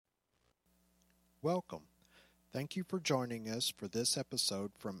Welcome. Thank you for joining us for this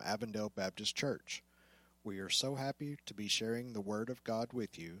episode from Avondale Baptist Church. We are so happy to be sharing the Word of God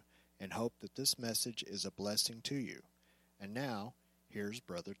with you and hope that this message is a blessing to you. And now, here's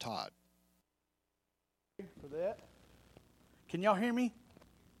Brother Todd. For that. Can y'all hear me?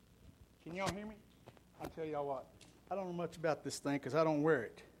 Can y'all hear me? I'll tell y'all what. I don't know much about this thing because I don't wear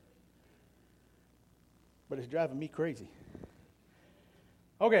it. But it's driving me crazy.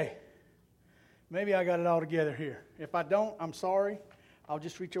 Okay. Maybe I got it all together here. If I don't, I'm sorry. I'll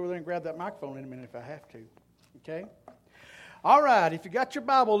just reach over there and grab that microphone in a minute if I have to. Okay? All right. If you got your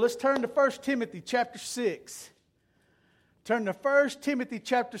Bible, let's turn to 1 Timothy chapter 6. Turn to 1 Timothy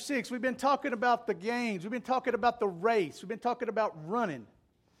chapter 6. We've been talking about the games. We've been talking about the race. We've been talking about running.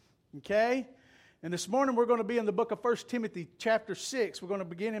 Okay? And this morning we're going to be in the book of 1 Timothy chapter 6. We're going to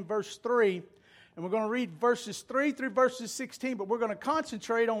begin in verse 3. And we're going to read verses 3 through verses 16. But we're going to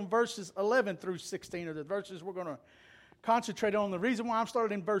concentrate on verses 11 through 16. Or the verses we're going to concentrate on. The reason why I'm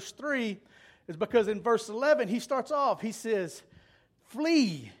starting in verse 3 is because in verse 11 he starts off. He says,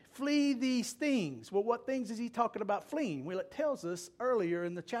 flee these things. Well, what things is he talking about fleeing? Well, it tells us earlier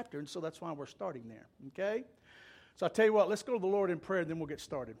in the chapter, and so that's why we're starting there, okay? So I'll tell you what, let's go to the Lord in prayer, and then we'll get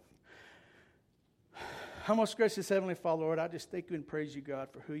started. Our most gracious Heavenly Father, Lord, I just thank you and praise you, God,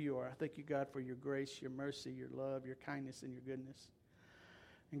 for who you are. I thank you, God, for your grace, your mercy, your love, your kindness, and your goodness.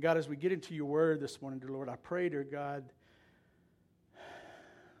 And God, as we get into your word this morning, dear Lord, I pray, dear God,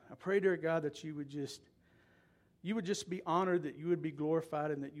 that you would just be honored, that you would be glorified,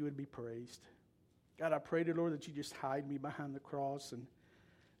 and that you would be praised. God, I pray, dear Lord, that you just hide me behind the cross. And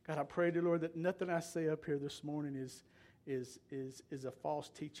God, I pray, dear Lord, that nothing I say up here this morning is a false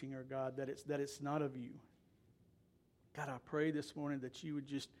teaching, or God, that it's not of you. God, I pray this morning that you would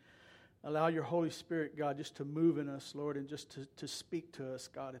just allow your Holy Spirit, God, just to move in us, Lord, and just to speak to us,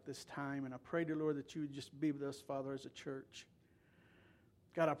 God, at this time. And I pray, dear Lord, that you would just be with us, Father, as a church.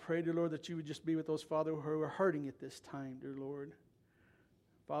 God, I pray, dear Lord, that you would just be with those, Father, who are hurting at this time, dear Lord.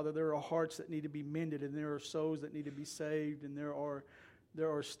 Father, there are hearts that need to be mended, and there are souls that need to be saved, and there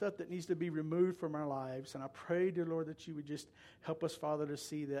are stuff that needs to be removed from our lives. And I pray, dear Lord, that you would just help us, Father, to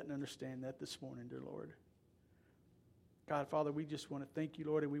see that and understand that this morning, dear Lord. God, Father, we just want to thank you,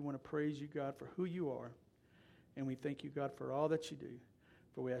 Lord, and we want to praise you, God, for who you are. And we thank you, God, for all that you do.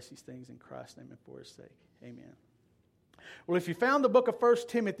 For we ask these things in Christ's name and for his sake. Amen. Well, if you found the book of 1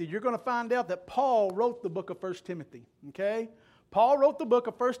 Timothy, you're going to find out that Paul wrote the book of 1 Timothy. Okay? Paul wrote the book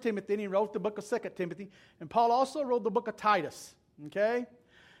of 1 Timothy, and he wrote the book of 2 Timothy. And Paul also wrote the book of Titus. Okay?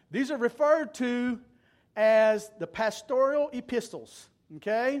 These are referred to as the pastoral epistles.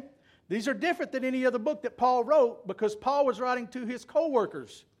 Okay? These are different than any other book that Paul wrote because Paul was writing to his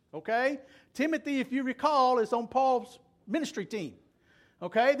co-workers. Okay? Timothy, if you recall, is on Paul's ministry team.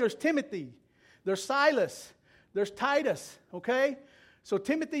 Okay? There's Timothy. There's Silas. There's Titus. Okay? So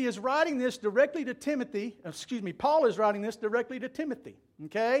Timothy is writing this directly to Timothy. Paul is writing this directly to Timothy.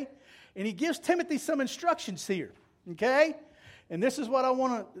 Okay? And he gives Timothy some instructions here. Okay? And this is what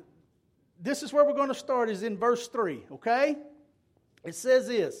this is where we're going to start, is in verse 3, okay? It says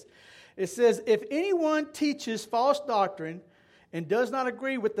this. It says, if anyone teaches false doctrine and does not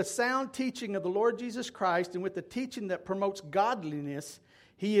agree with the sound teaching of the Lord Jesus Christ and with the teaching that promotes godliness,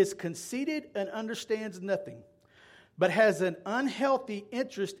 he is conceited and understands nothing, but has an unhealthy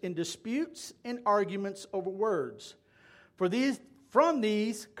interest in disputes and arguments over words. From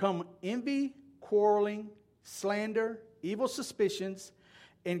these come envy, quarreling, slander, evil suspicions,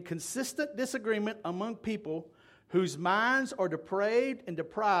 and consistent disagreement among people whose minds are depraved and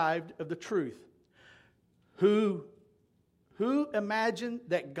deprived of the truth, who imagine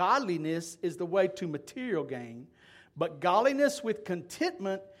that godliness is the way to material gain, but godliness with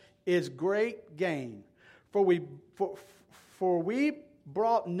contentment is great gain. For we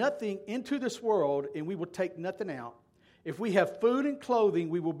brought nothing into this world, and we will take nothing out. If we have food and clothing,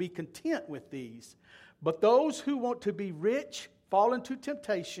 we will be content with these. But those who want to be rich fall into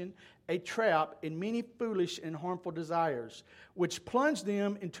temptation, a trap, and many foolish and harmful desires, which plunge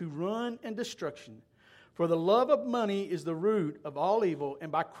them into ruin and destruction. For the love of money is the root of all evil,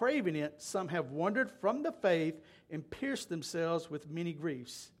 and by craving it, some have wandered from the faith and pierced themselves with many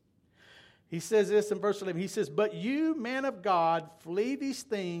griefs. He says this in verse 11. He says, but you, man of God, flee these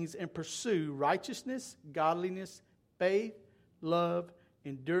things and pursue righteousness, godliness, faith, love,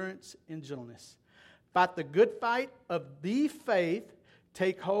 endurance, and gentleness. Fight the good fight of the faith.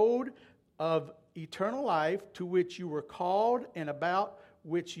 Take hold of eternal life, to which you were called and about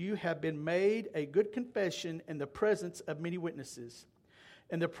which you have been made a good confession in the presence of many witnesses.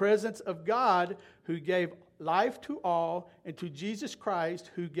 in the presence of God, who gave life to all, and to Jesus Christ,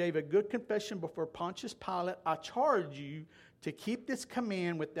 who gave a good confession before Pontius Pilate, I charge you to keep this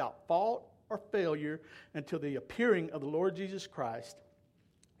command without fault or failure until the appearing of the Lord Jesus Christ.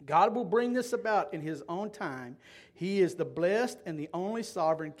 God will bring this about in His own time. He is the blessed and the only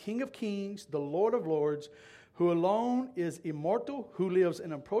sovereign King of kings, the Lord of lords, who alone is immortal, who lives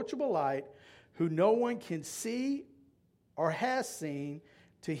in approachable light, who no one can see or has seen.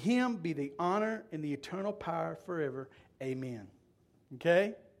 To Him be the honor and the eternal power forever. Amen.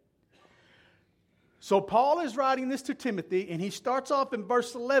 Okay? So Paul is writing this to Timothy, and he starts off in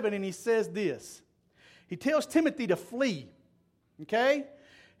verse 11, and he says this. He tells Timothy to flee. Okay?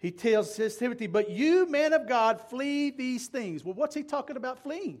 He says Timothy, but you, man of God, flee these things. Well, what's he talking about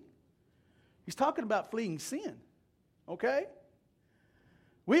fleeing? He's talking about fleeing sin. Okay?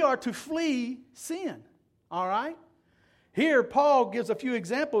 We are to flee sin. All right? Here, Paul gives a few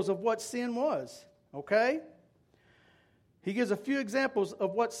examples of what sin was. Okay? He gives a few examples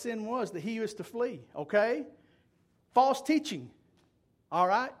of what sin was that he used to flee. Okay? False teaching. All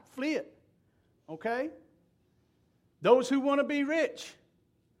right? Flee it. Okay? Those who want to be rich.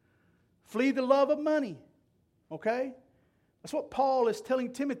 Flee the love of money. Okay? That's what Paul is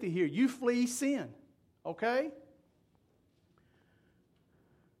telling Timothy here. You flee sin. Okay?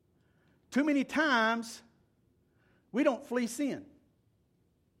 Too many times, we don't flee sin.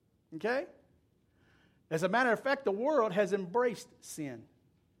 Okay? As a matter of fact, the world has embraced sin.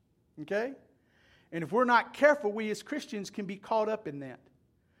 Okay? And if we're not careful, we as Christians can be caught up in that.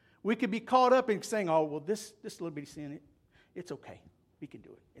 We could be caught up in saying, oh, well, this little bitty sin, it's okay. We can do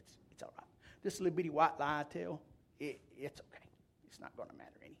it. It's all right. This little bitty white lie I tell, it's okay. It's not going to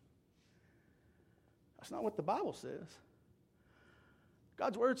matter any. That's not what the Bible says.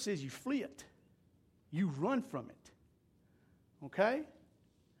 God's Word says you flee it. You run from it. Okay?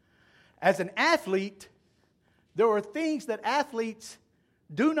 As an athlete, there are things that athletes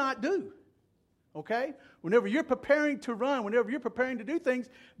do not do. Okay? Whenever you're preparing to run, whenever you're preparing to do things,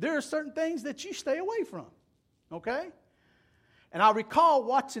 there are certain things that you stay away from. Okay? And I recall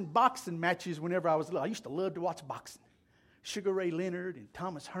watching boxing matches whenever I was little. I used to love to watch boxing. Sugar Ray Leonard and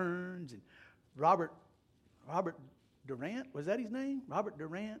Thomas Hearns and Robert Durant. Was that his name? Robert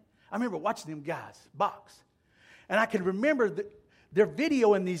Durant. I remember watching them guys box. And I can remember they're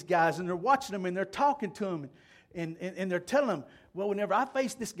videoing these guys, and they're watching them, and they're talking to them, and they're telling them, well, whenever I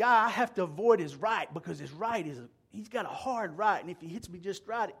face this guy, I have to avoid his right, because his right he's got a hard right, and if he hits me just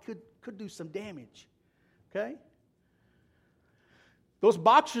right, it could do some damage. Okay? Those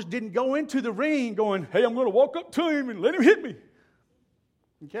boxers didn't go into the ring going, hey, I'm going to walk up to him and let him hit me.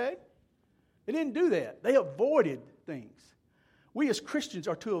 Okay? They didn't do that. They avoided things. We as Christians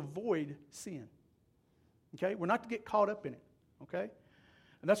are to avoid sin. Okay? We're not to get caught up in it. Okay?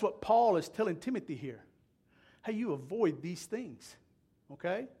 And that's what Paul is telling Timothy here. Hey, you avoid these things.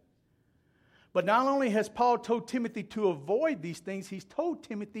 Okay? But not only has Paul told Timothy to avoid these things, he's told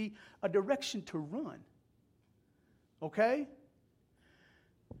Timothy a direction to run. Okay?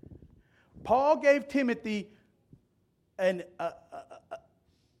 Paul gave Timothy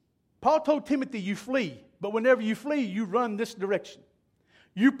Paul told Timothy, you flee. But whenever you flee, you run this direction.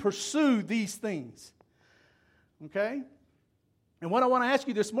 You pursue these things. Okay? And what I want to ask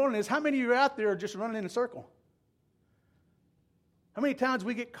you this morning is, how many of you out there are just running in a circle? How many times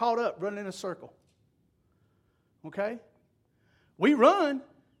we get caught up running in a circle? Okay? We run.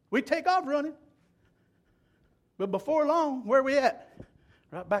 We take off running. But before long, where are we at?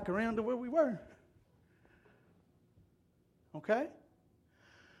 Right back around to where we were. Okay?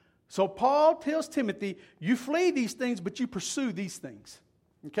 So Paul tells Timothy, you flee these things, but you pursue these things.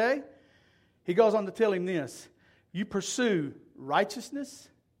 Okay? He goes on to tell him this. You pursue righteousness,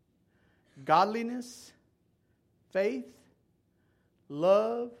 godliness, faith,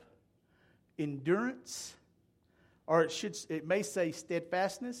 love, endurance, or it may say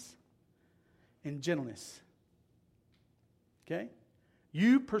steadfastness and gentleness. Okay?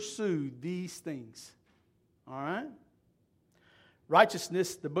 You pursue these things. All right?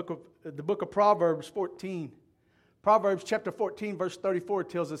 Righteousness, the book of Proverbs 14. Proverbs chapter 14, verse 34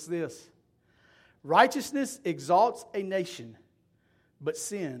 tells us this. Righteousness exalts a nation, but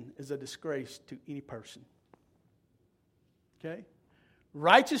sin is a disgrace to any person. Okay?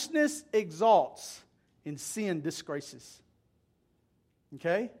 Righteousness exalts and sin disgraces.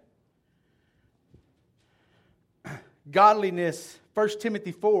 Okay? Godliness, 1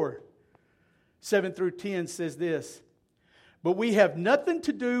 Timothy 4, 7 through 10 says this. But we have nothing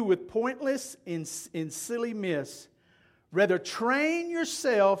to do with pointless and silly myths. Rather, train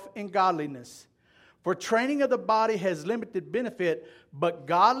yourself in godliness. For training of the body has limited benefit, but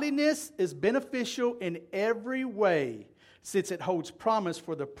godliness is beneficial in every way, since it holds promise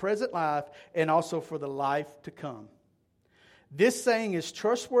for the present life and also for the life to come. This saying is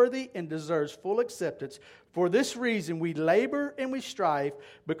trustworthy and deserves full acceptance. For this reason we labor and we strive,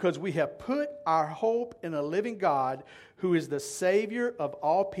 because we have put our hope in a living God, who is the Savior of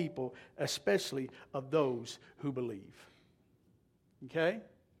all people, especially of those who believe. Okay?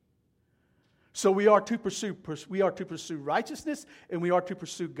 So we are to pursue righteousness, and we are to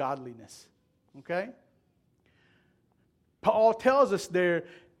pursue godliness. Okay? Paul tells us there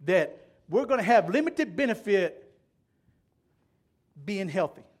that we're going to have limited benefit being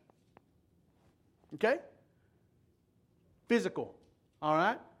healthy. Okay? Physical. All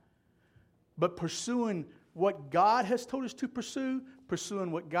right? But pursuing what God has told us to pursue,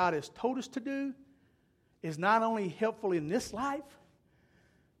 pursuing what God has told us to do, is not only helpful in this life,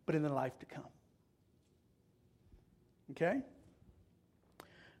 but in the life to come. Okay?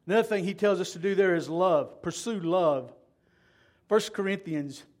 Another thing he tells us to do there is love. Pursue love. 1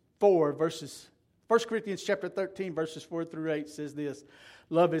 Corinthians chapter 13, verses 4 through 8 says this.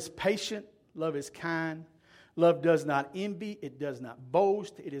 Love is patient. Love is kind. Love does not envy. It does not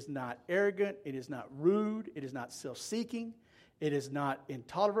boast. It is not arrogant. It is not rude. It is not self-seeking. It is not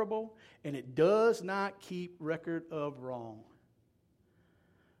intolerable. And it does not keep record of wrong.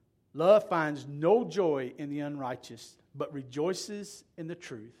 Love finds no joy in the unrighteous, but rejoices in the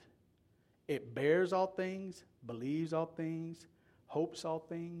truth. It bears all things, believes all things, hopes all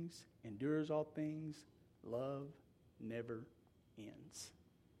things, endures all things. Love never ends.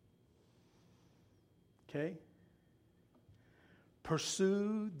 Okay?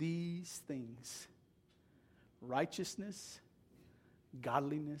 Pursue these things. Righteousness,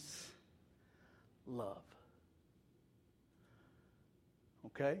 godliness, love.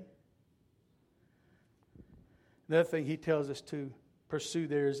 Okay? Another thing he tells us to pursue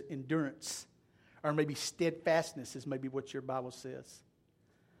there is endurance. Or maybe steadfastness is maybe what your Bible says.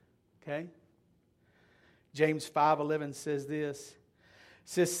 Okay? James 5:11 says this. It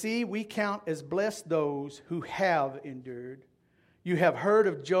says, see, we count as blessed those who have endured. You have heard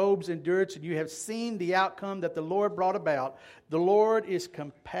of Job's endurance, and you have seen the outcome that the Lord brought about. The Lord is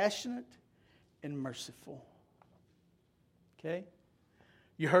compassionate and merciful. Okay?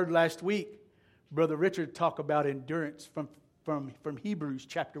 You heard last week Brother Richard talk about endurance from Hebrews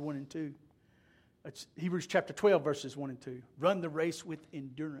chapter 1 and 2. It's Hebrews chapter 12, verses 1 and 2. Run the race with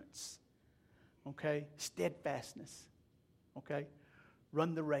endurance. Okay? Steadfastness. Okay?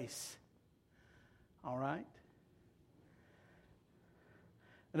 Run the race. All right?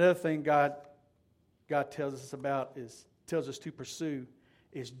 Another thing God tells us about tells us to pursue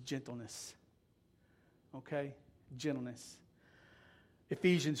is gentleness. Okay? Gentleness.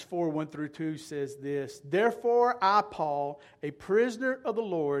 Ephesians 4, 1 through 2 says this. Therefore, I, Paul, a prisoner of the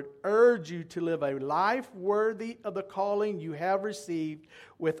Lord, urge you to live a life worthy of the calling you have received,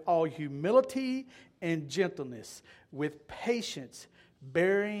 with all humility and gentleness, with patience,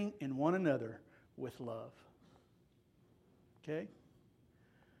 bearing in one another with love. Okay?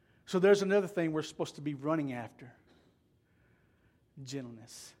 So there's another thing we're supposed to be running after.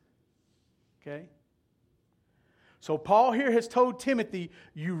 Gentleness. Okay? So Paul here has told Timothy,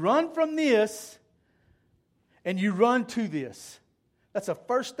 you run from this and you run to this. That's the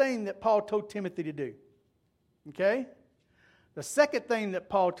first thing that Paul told Timothy to do. Okay? The second thing that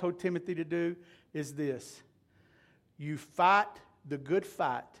Paul told Timothy to do is this. You fight the good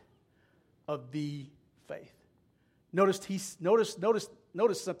fight of the faith. Notice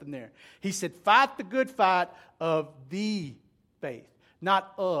something there. He said, fight the good fight of the faith,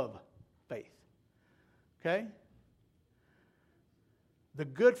 not of faith. Okay? The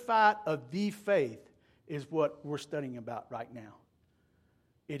good fight of the faith is what we're studying about right now.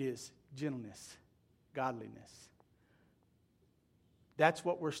 It is gentleness, godliness. That's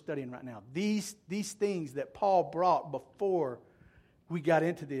what we're studying right now. These things that Paul brought before we got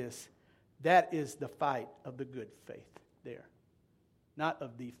into this, that is the fight of the good faith there. Not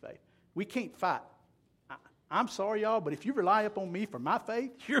of the faith. We can't fight. I'm sorry, y'all, but if you rely upon me for my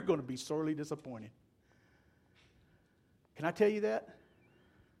faith, you're going to be sorely disappointed. Can I tell you that?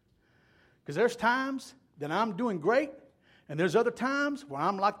 Because there's times that I'm doing great, and there's other times where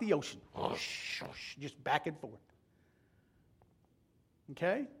I'm like the ocean. Just back and forth.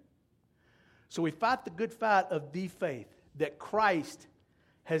 Okay? So we fight the good fight of the faith that Christ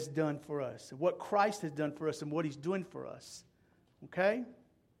has done for us. What Christ has done for us and what He's doing for us. Okay?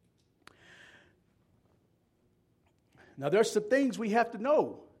 Now there's some things we have to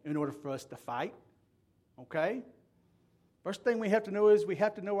know in order for us to fight. Okay? First thing we have to know is we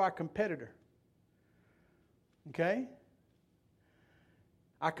have to know our competitor. Okay?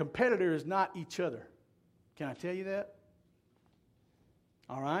 Our competitor is not each other. Can I tell you that?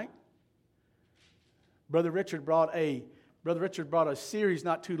 All right? Brother Richard brought a series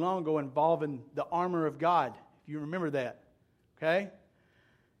not too long ago involving the armor of God. If you remember that. Okay?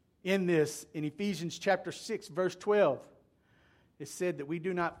 In Ephesians chapter 6, verse 12, it said that we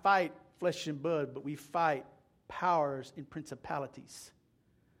do not fight flesh and blood, but we fight powers and principalities.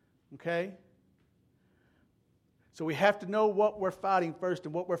 Okay? So we have to know what we're fighting first,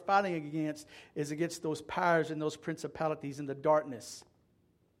 and what we're fighting against is against those powers and those principalities in the darkness.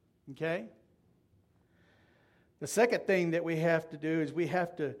 Okay? The second thing that we have to do is we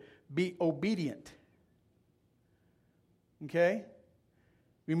have to be obedient. Okay?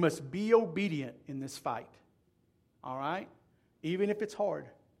 We must be obedient in this fight. All right? Even if it's hard.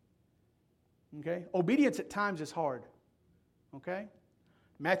 Okay? Obedience at times is hard. Okay?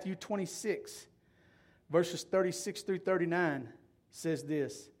 Matthew 26, verses 36 through 39 says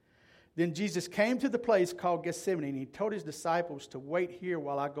this. Then Jesus came to the place called Gethsemane, and he told his disciples to wait here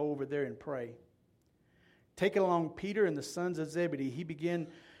while I go over there and pray. Taking along Peter and the sons of Zebedee, he began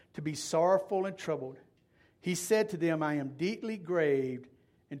to be sorrowful and troubled. He said to them, I am deeply grieved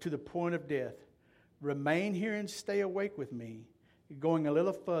and to the point of death. Remain here and stay awake with me. Going a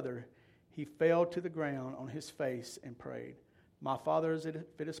little further, he fell to the ground on his face and prayed, My Father, if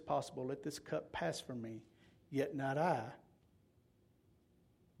it is possible, let this cup pass from me. Yet not I,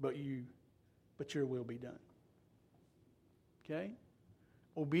 but your will be done. Okay?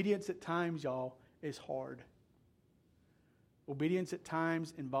 Obedience at times, y'all, is hard. Obedience at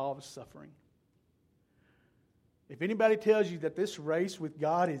times involves suffering. If anybody tells you that this race with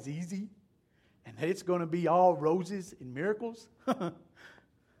God is easy and that it's going to be all roses and miracles,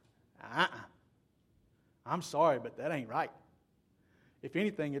 I'm sorry, but that ain't right. If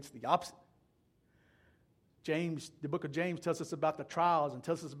anything, it's the opposite. The book of James tells us about the trials and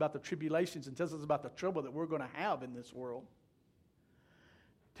tells us about the tribulations and tells us about the trouble that we're going to have in this world.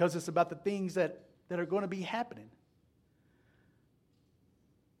 Tells us about the things that are going to be happening.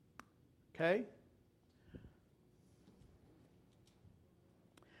 Okay?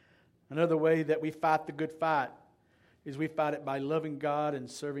 Another way that we fight the good fight is we fight it by loving God and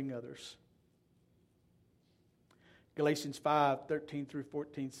serving others. Galatians 5:13 through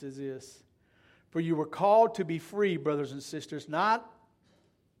 14 says this. For you were called to be free, brothers and sisters,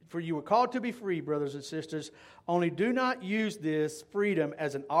 only do not use this freedom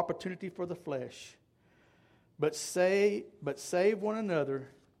as an opportunity for the flesh, but save one another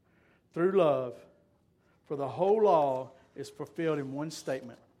through love, for the whole law is fulfilled in one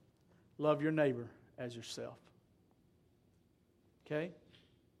statement. Love your neighbor as yourself. Okay?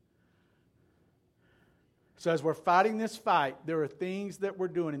 So as we're fighting this fight, there are things that we're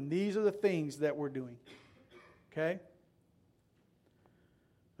doing, and these are the things that we're doing. Okay?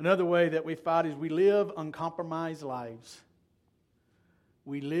 Another way that we fight is we live uncompromised lives.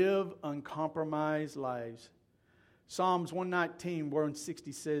 We live uncompromised lives. Psalms 119,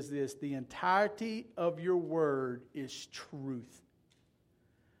 160 says this, the entirety of your word is truth.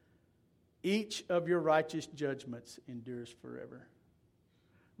 Each of your righteous judgments endures forever.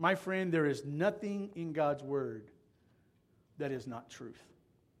 My friend, there is nothing in God's word that is not truth.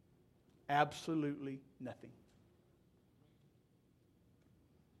 Absolutely nothing.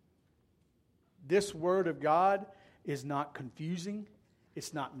 This word of God is not confusing.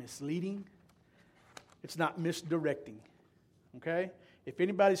 It's not misleading. It's not misdirecting. Okay? If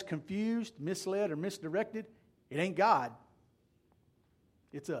anybody's confused, misled, or misdirected, it ain't God.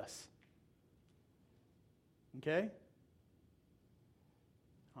 It's us. Okay?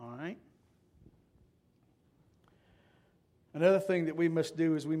 All right. Another thing that we must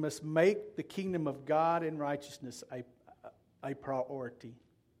do is we must make the kingdom of God and righteousness a priority.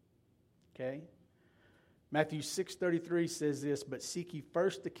 Okay? Matthew 6:33 says this, but seek ye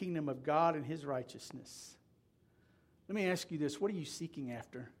first the kingdom of God and his righteousness. Let me ask you this, what are you seeking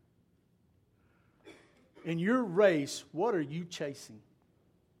after? In your race, what are you chasing?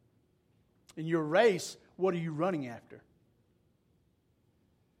 In your race, what are you running after?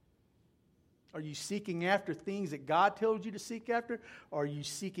 Are you seeking after things that God told you to seek after? Or are you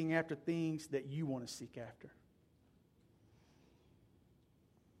seeking after things that you want to seek after?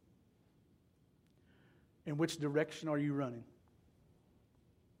 In which direction are you running?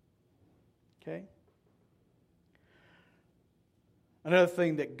 Okay? Another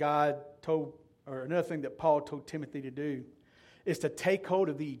thing that Paul told Timothy to do is to take hold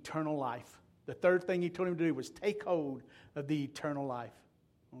of the eternal life. The third thing he told him to do was take hold of the eternal life.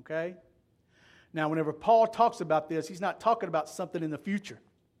 Okay? Now, whenever Paul talks about this, he's not talking about something in the future.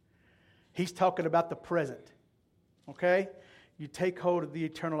 He's talking about the present. Okay? You take hold of the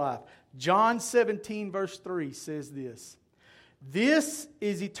eternal life. John 17, verse 3 says this. This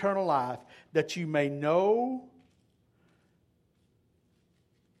is eternal life, that you may know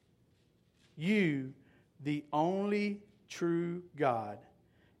you, the only true God,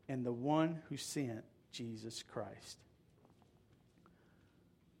 and the one who sent Jesus Christ.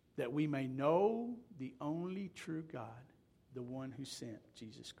 That we may know the only true God, the one who sent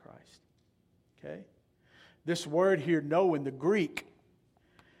Jesus Christ. Okay? This word here, know, in the Greek,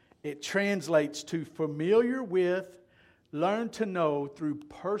 it translates to familiar with, learn to know through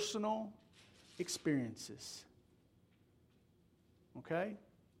personal experiences. Okay?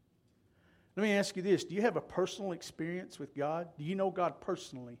 Let me ask you this. Do you have a personal experience with God? Do you know God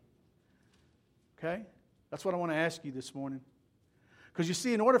personally? Okay? That's what I want to ask you this morning. Because you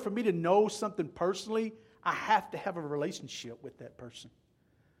see, in order for me to know something personally, I have to have a relationship with that person.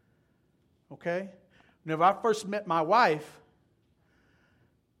 Okay? Whenever I first met my wife,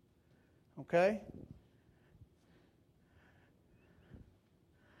 okay?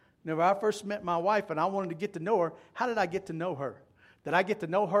 Whenever I first met my wife and I wanted to get to know her, how did I get to know her? Did I get to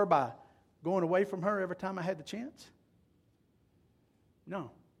know her by going away from her every time I had the chance?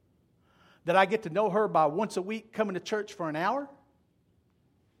 No. Did I get to know her by once a week coming to church for an hour?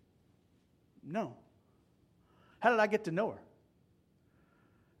 No. How did I get to know her?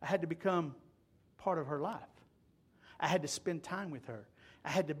 I had to become part of her life. I had to spend time with her. I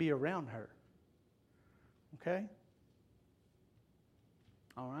had to be around her. Okay?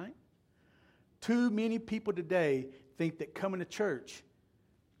 All right? Too many people today think that coming to church,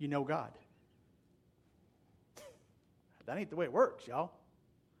 you know God. That ain't the way it works, y'all.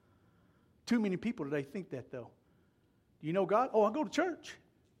 Too many people today think that, though. Do you know God? Oh, I go to church.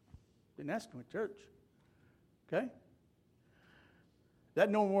 Didn't ask him to church. Okay? That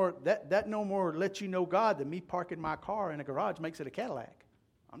no more lets you know God than me parking my car in a garage makes it a Cadillac.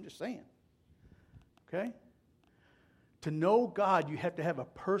 I'm just saying. Okay? To know God, you have to have a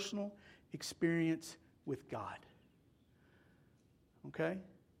personal experience with God. Okay?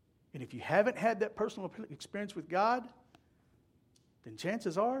 And if you haven't had that personal experience with God, then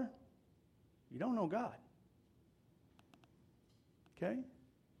chances are you don't know God. Okay?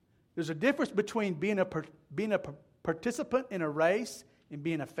 There's a difference between being a participant in a race and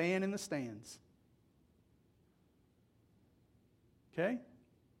being a fan in the stands. Okay?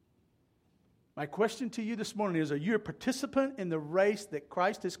 My question to you this morning is, are you a participant in the race that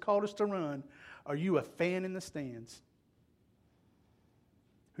Christ has called us to run? Are you a fan in the stands?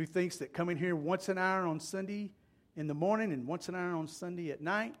 Who thinks that coming here once an hour on Sunday in the morning and once an hour on Sunday at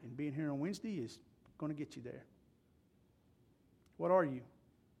night and being here on Wednesday is going to get you there? What are you?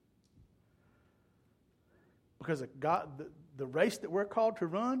 Because the race that we're called to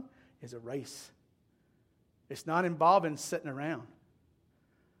run is a race. It's not involving sitting around.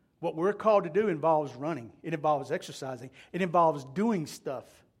 What we're called to do involves running. It involves exercising. It involves doing stuff.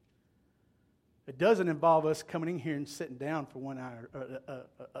 It doesn't involve us coming in here and sitting down for 1 hour,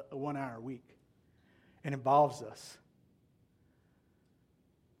 1 hour a week. It involves us.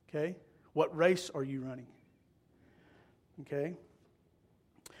 Okay? What race are you running? Okay?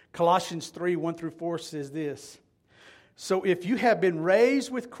 Colossians 3, 1 through 4 says this. So if you have been raised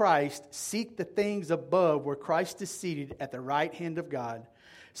with Christ, seek the things above where Christ is seated at the right hand of God.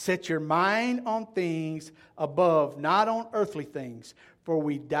 Set your mind on things above, not on earthly things. For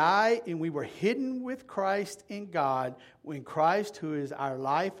we died and we were hidden with Christ in God. When Christ, who is our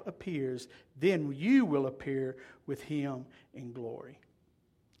life, appears, then you will appear with him in glory.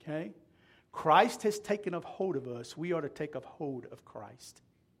 Okay? Christ has taken a hold of us. We ought to take a hold of Christ.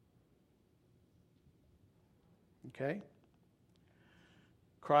 Okay?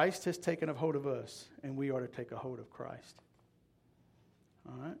 Christ has taken a hold of us, and we ought to take a hold of Christ.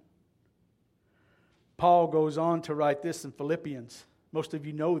 All right? Paul goes on to write this in Philippians. Most of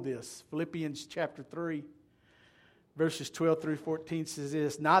you know this. Philippians chapter 3, verses 12 through 14 says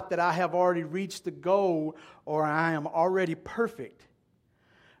this. Not that I have already reached the goal or I am already perfect,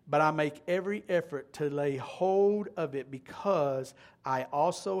 but I make every effort to lay hold of it because I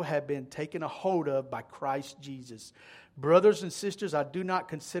also have been taken a hold of by Christ Jesus. Brothers and sisters, I do not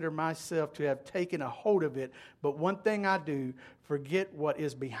consider myself to have taken a hold of it, but one thing I do, forget what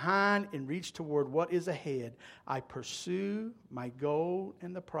is behind and reach toward what is ahead. I pursue my goal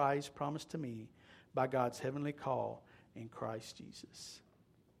and the prize promised to me by God's heavenly call in Christ Jesus.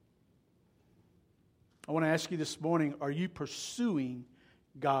 I want to ask you this morning, are you pursuing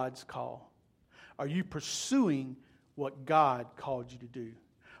God's call? Are you pursuing what God called you to do?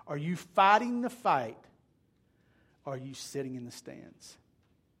 Are you fighting the fight? Or are you sitting in the stands?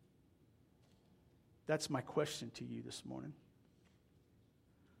 That's my question to you this morning.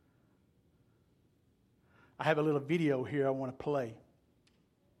 I have a little video here I want to play.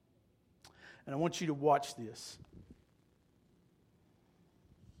 And I want you to watch this.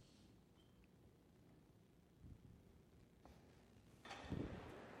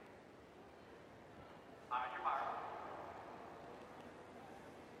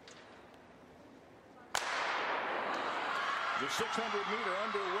 The 600-meter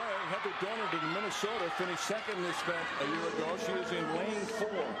underway. Heather Dorniden, Minnesota, finished second in this event a year ago. She is in lane 4.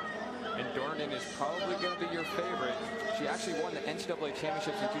 And Dorniden is probably going to be your favorite. She actually won the NCAA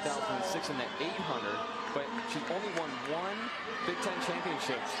championships in 2006 in the 800, but she's only won one Big Ten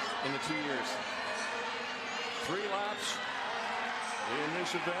championships in the 2 years. 3 laps in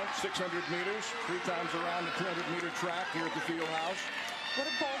this event, 600 meters, 3 times around the 200-meter track here at the field house. What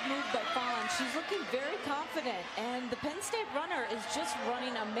a bold move by Fawn. She's looking very confident, and the Penn State runner is just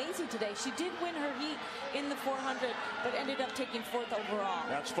running amazing today. She did win her heat in the 400, but ended up taking 4th overall.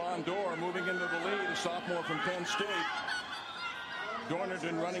 That's Fawn Dorr moving into the lead, a sophomore from Penn State.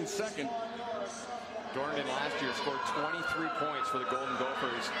 Dorniden running second. Dorniden last year scored 23 points for the Golden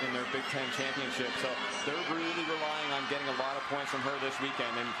Gophers in their Big Ten championship, so they're really relying on getting a lot of points from her this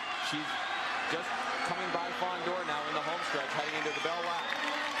weekend, and she's just coming by Fawn Dorr now in the home stretch, heading into the bell lap.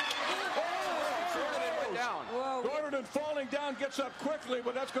 Oh, Dorniden went down. Whoa. Dorniden falling down, gets up quickly,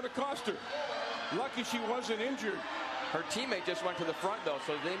 but that's going to cost her. Lucky she wasn't injured. Her teammate just went to the front, though,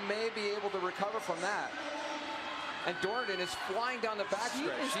 so they may be able to recover from that. And Dorniden is flying down the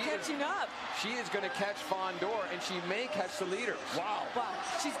backstretch. She is catching up. She is going to catch Fawn Dorr, and she may catch the leaders. Wow. Wow.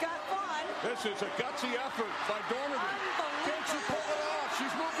 She's got Fawn. This is a gutsy effort by Dorniden. Can she pull it off?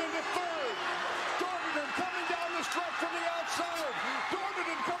 She's moved into third. Dorniden coming down the stretch from the outside.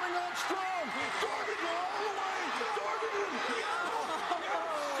 Dorniden coming on strong. Dorniden all the way. Dorniden. Yes,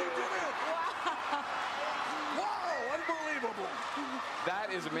 she did it. Wow, unbelievable. That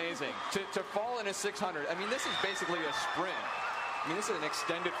is amazing. To fall in a 600, I mean, this is basically a sprint. I mean, this is an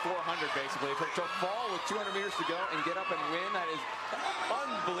extended 400, basically. To fall with 200 meters to go and get up and win, that is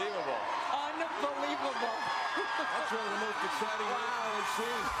unbelievable. Unbelievable. That's one of the most exciting things I've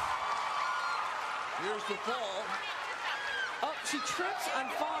seen. Here's the fall. Oh, she trips on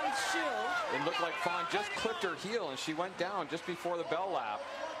Fawn's shoe. It looked like Fawn just clipped her heel, and she went down just before the bell lap.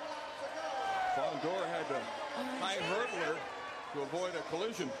 Fawn Dorr had to high hurdler to avoid a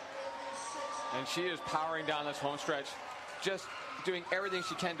collision. And she is powering down this home stretch, just doing everything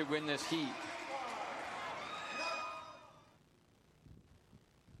she can to win this heat.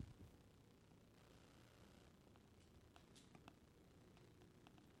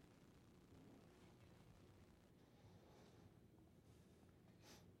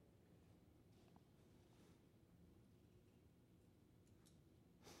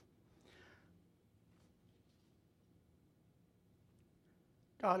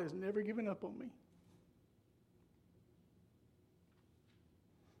 God has never given up on me.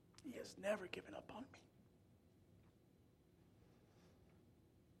 He has never given up on me.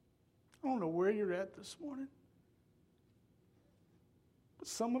 I don't know where you're at this morning, but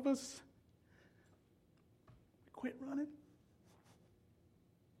some of us quit running.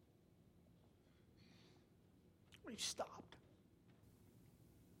 We've stopped.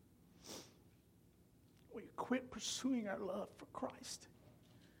 We quit pursuing our love for Christ.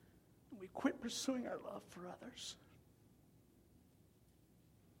 We quit pursuing our love for others.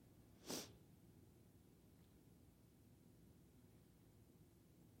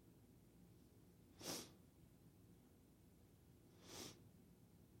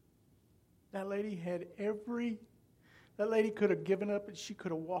 That lady could have given up and she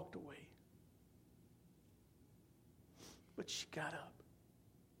could have walked away. But she got up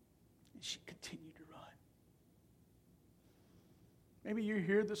and she continued to run. Maybe you're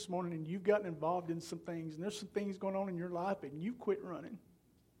here this morning and you've gotten involved in some things, and there's some things going on in your life, and you quit running.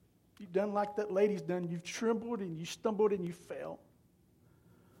 You've done like that lady's done. You've trembled and you stumbled and you fell.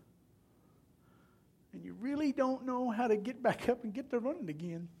 And you really don't know how to get back up and get to running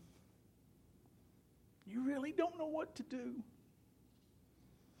again. You really don't know what to do.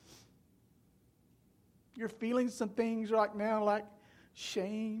 You're feeling some things right now like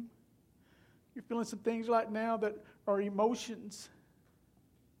shame. You're feeling some things right now that are emotions.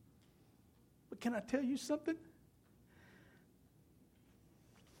 But can I tell you something?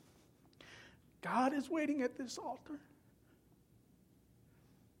 God is waiting at this altar.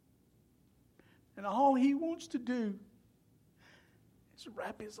 And all he wants to do is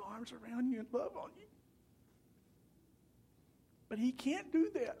wrap his arms around you and love on you. But he can't do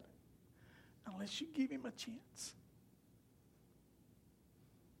that unless you give him a chance.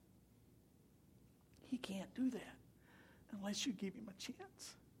 He can't do that unless you give him a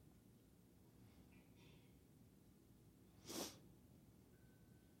chance.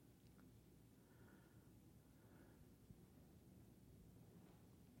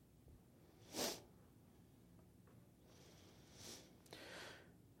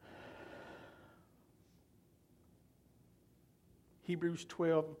 Hebrews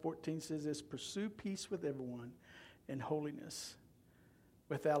 12:14 says this, pursue peace with everyone and holiness.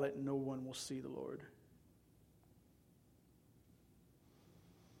 Without it, no one will see the Lord.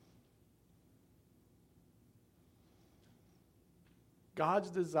 God's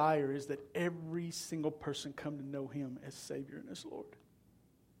desire is that every single person come to know him as Savior and as Lord.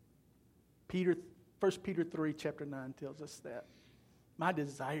 1 Peter 3, chapter 9 tells us that. My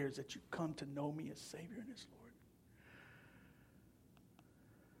desire is that you come to know me as Savior and as Lord.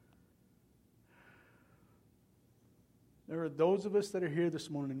 There are those of us that are here this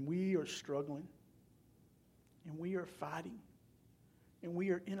morning, and we are struggling, and we are fighting, and we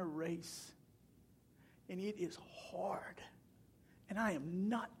are in a race, and it is hard. And I am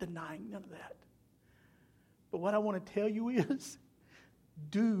not denying none of that. But what I want to tell you is,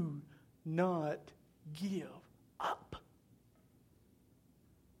 do not give up.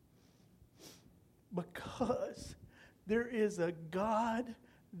 Because there is a God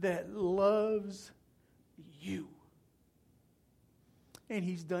that loves you. And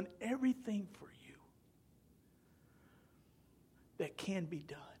he's done everything for you that can be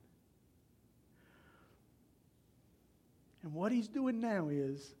done. And what he's doing now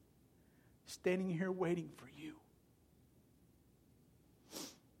is standing here waiting for you.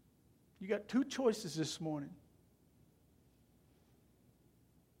 You got two choices this morning.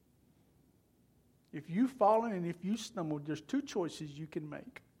 If you've fallen and if you stumbled, there's two choices you can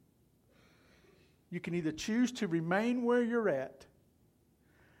make. You can either choose to remain where you're at,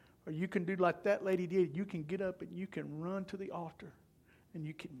 or you can do like that lady did. You can get up and you can run to the altar and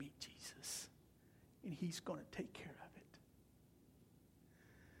you can meet Jesus. And he's going to take care of it.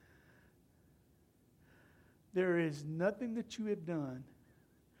 There is nothing that you have done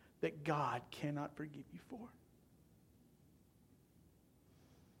that God cannot forgive you for.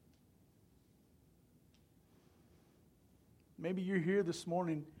 Maybe you're here this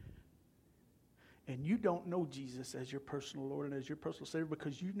morning and you don't know Jesus as your personal Lord and as your personal Savior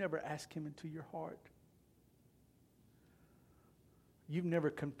because you've never asked him into your heart. You've never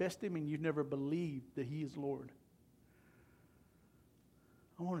confessed him and you've never believed that he is Lord.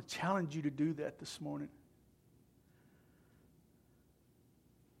 I want to challenge you to do that this morning.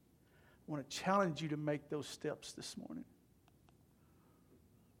 I want to challenge you to make those steps this morning.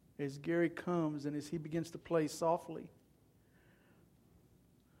 As Gary comes and as he begins to play softly,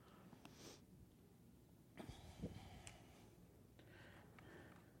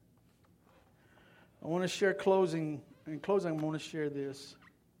 I want to share closing. In closing, I want to share this.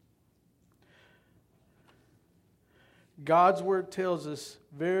 God's word tells us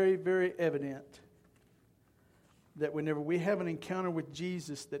very, very evident that whenever we have an encounter with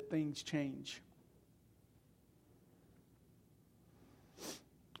Jesus, that things change.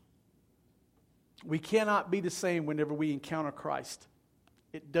 We cannot be the same whenever we encounter Christ.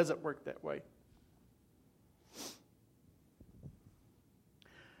 It doesn't work that way.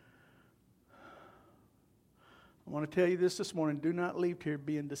 I want to tell you this morning. Do not leave here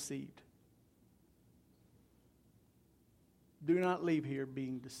being deceived. Do not leave here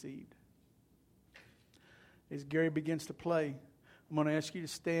being deceived. As Gary begins to play, I'm going to ask you to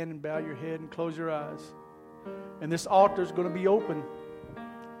stand and bow your head and close your eyes. And this altar is going to be open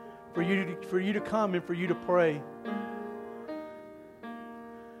for you to come and for you to pray.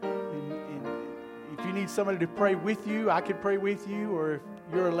 And if you need somebody to pray with you, I can pray with you. Or if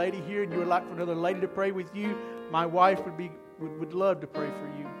you're a lady here and you would like for another lady to pray with you, my wife would love to pray for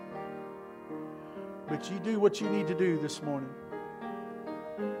you. But you do what you need to do this morning.